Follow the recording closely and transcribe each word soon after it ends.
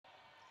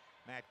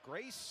Matt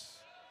Grace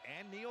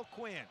and Neil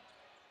Quinn.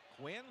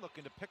 Quinn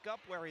looking to pick up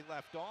where he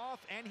left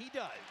off, and he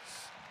does.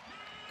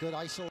 Good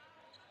iso.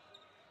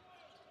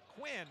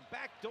 Quinn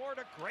backdoor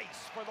to Grace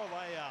for the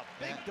layup.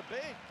 Big to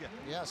big.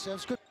 Yes,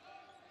 that's good.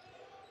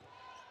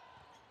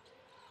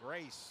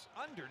 Grace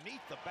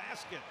underneath the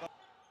basket.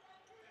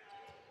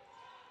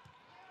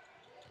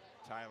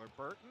 Tyler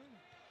Burton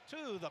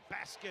to the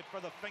basket for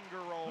the finger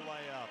roll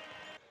layup.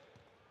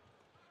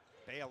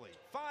 Bailey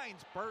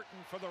finds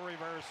Burton for the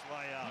reverse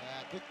layup.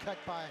 Yeah, good cut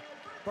by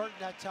Burton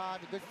that time.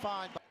 A good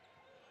find.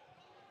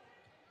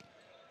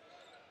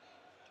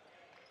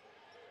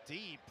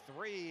 Deep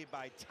three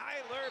by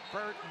Tyler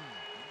Burton.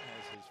 He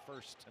has his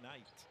first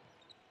tonight.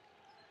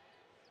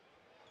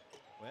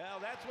 Well,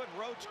 that's what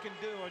Roach can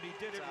do, and he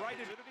did it right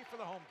in for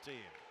the home team.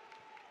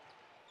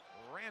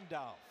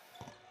 Randolph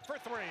for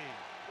three.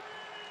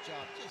 Good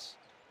job, just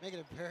making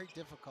it very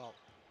difficult.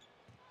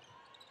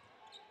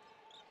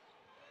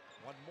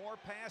 One more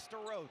pass to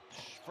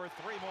Roach for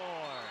three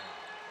more.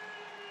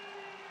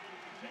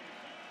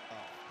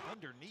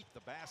 Underneath the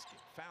basket,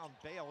 found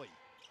Bailey.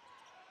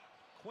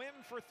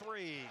 Quinn for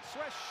three,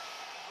 swish.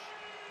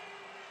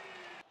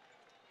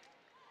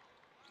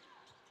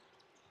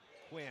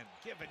 Quinn,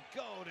 give and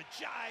go to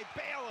Jai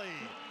Bailey.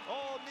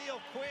 Oh, Neil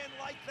Quinn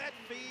liked that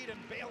feed, and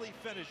Bailey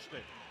finished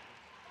it.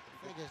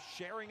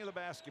 Sharing of the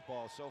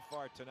basketball so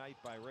far tonight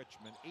by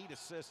Richmond. 8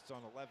 assists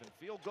on 11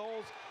 field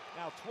goals,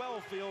 now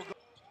 12 field goals.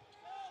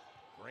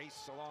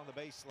 Grace along the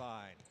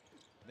baseline.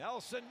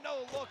 Nelson, no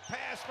look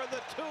pass for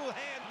the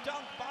two-hand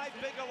dunk by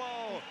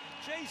Bigelow.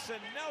 Jason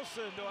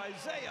Nelson to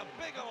Isaiah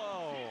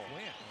Bigelow.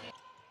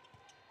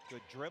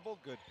 Good dribble,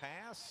 good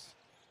pass.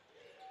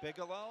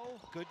 Bigelow,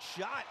 good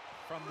shot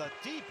from the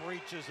deep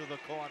reaches of the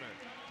corner.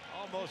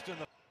 Almost in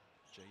the...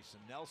 Jason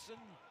Nelson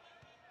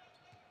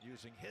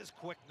using his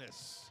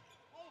quickness.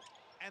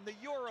 And the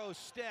Euro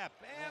step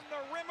and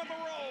the rim of the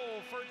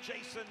roll for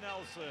Jason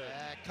Nelson.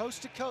 Yeah,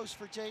 coast to coast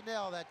for Jay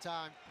Nell that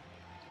time.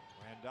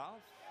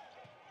 Randolph,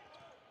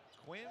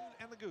 Quinn,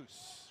 and the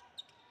Goose.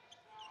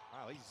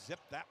 Wow, he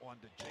zipped that one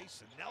to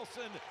Jason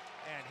Nelson,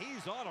 and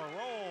he's on a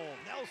roll.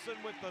 Nelson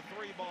with the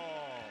three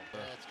ball. Yeah,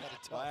 it's got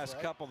a tough, Last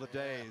right? couple of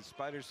days,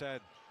 Spiders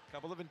had a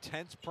couple of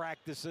intense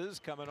practices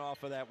coming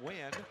off of that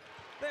win.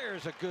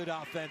 There's a good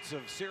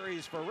offensive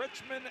series for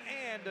Richmond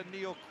and a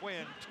Neil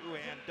Quinn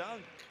two-hand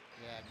dunk.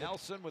 Yeah,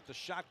 Nelson with the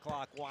shot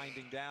clock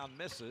winding down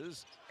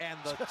misses, and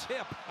the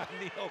tip on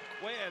Neil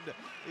Quinn.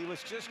 He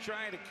was just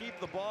trying to keep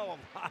the ball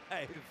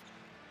alive.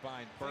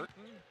 Find Burton.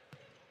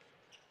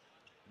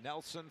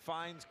 Nelson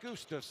finds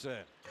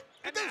Gustafson.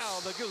 And now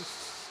the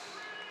Goose.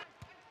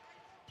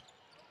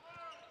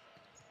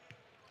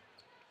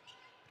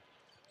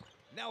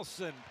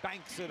 Nelson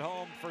banks it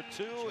home for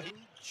two.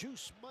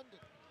 Juice Monday.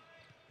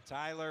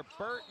 Tyler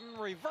Burton,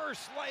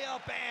 reverse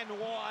layup and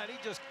one. He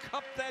just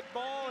cupped that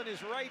ball in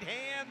his right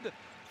hand.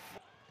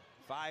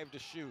 5 to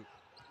shoot.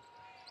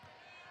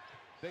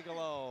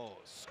 Bigelow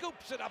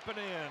scoops it up and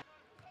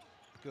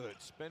in. Good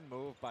spin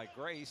move by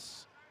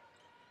Grace.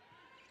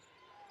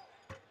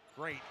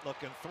 Great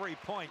looking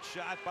three-point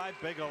shot by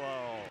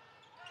Bigelow.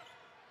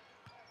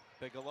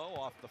 Bigelow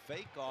off the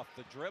fake, off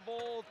the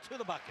dribble, to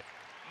the bucket.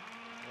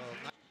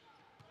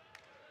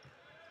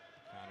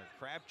 Connor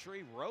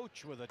Crabtree,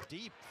 Roach with a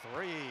deep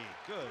three.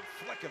 Good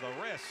flick of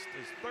the wrist,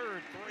 his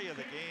third three of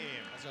the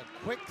game. That's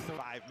a quick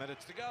 5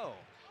 minutes to go.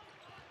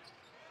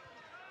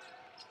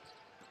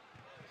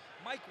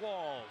 Mike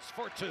Walls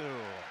for two.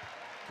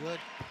 Good.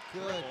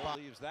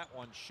 Leaves that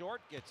one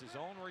short, gets his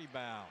own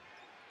rebound.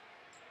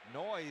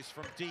 Noyes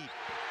from deep.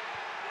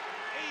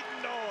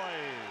 Aiden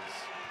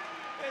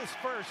Noyes, his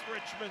first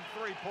Richmond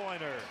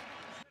three-pointer.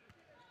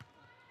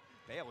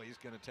 Bailey's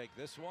going to take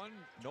this one.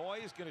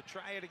 Noyes going to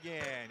try it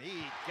again.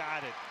 He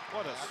got it.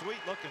 What a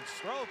sweet-looking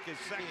stroke. His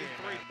second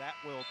three. That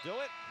will do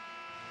it.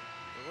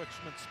 The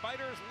Richmond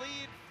Spiders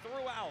lead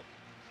throughout.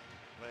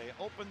 They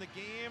open the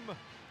game.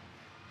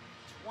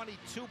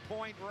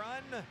 22-point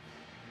run.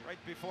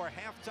 Right before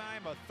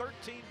halftime, a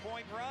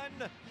 13-point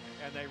run.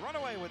 And they run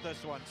away with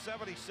this one,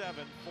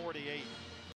 77-48.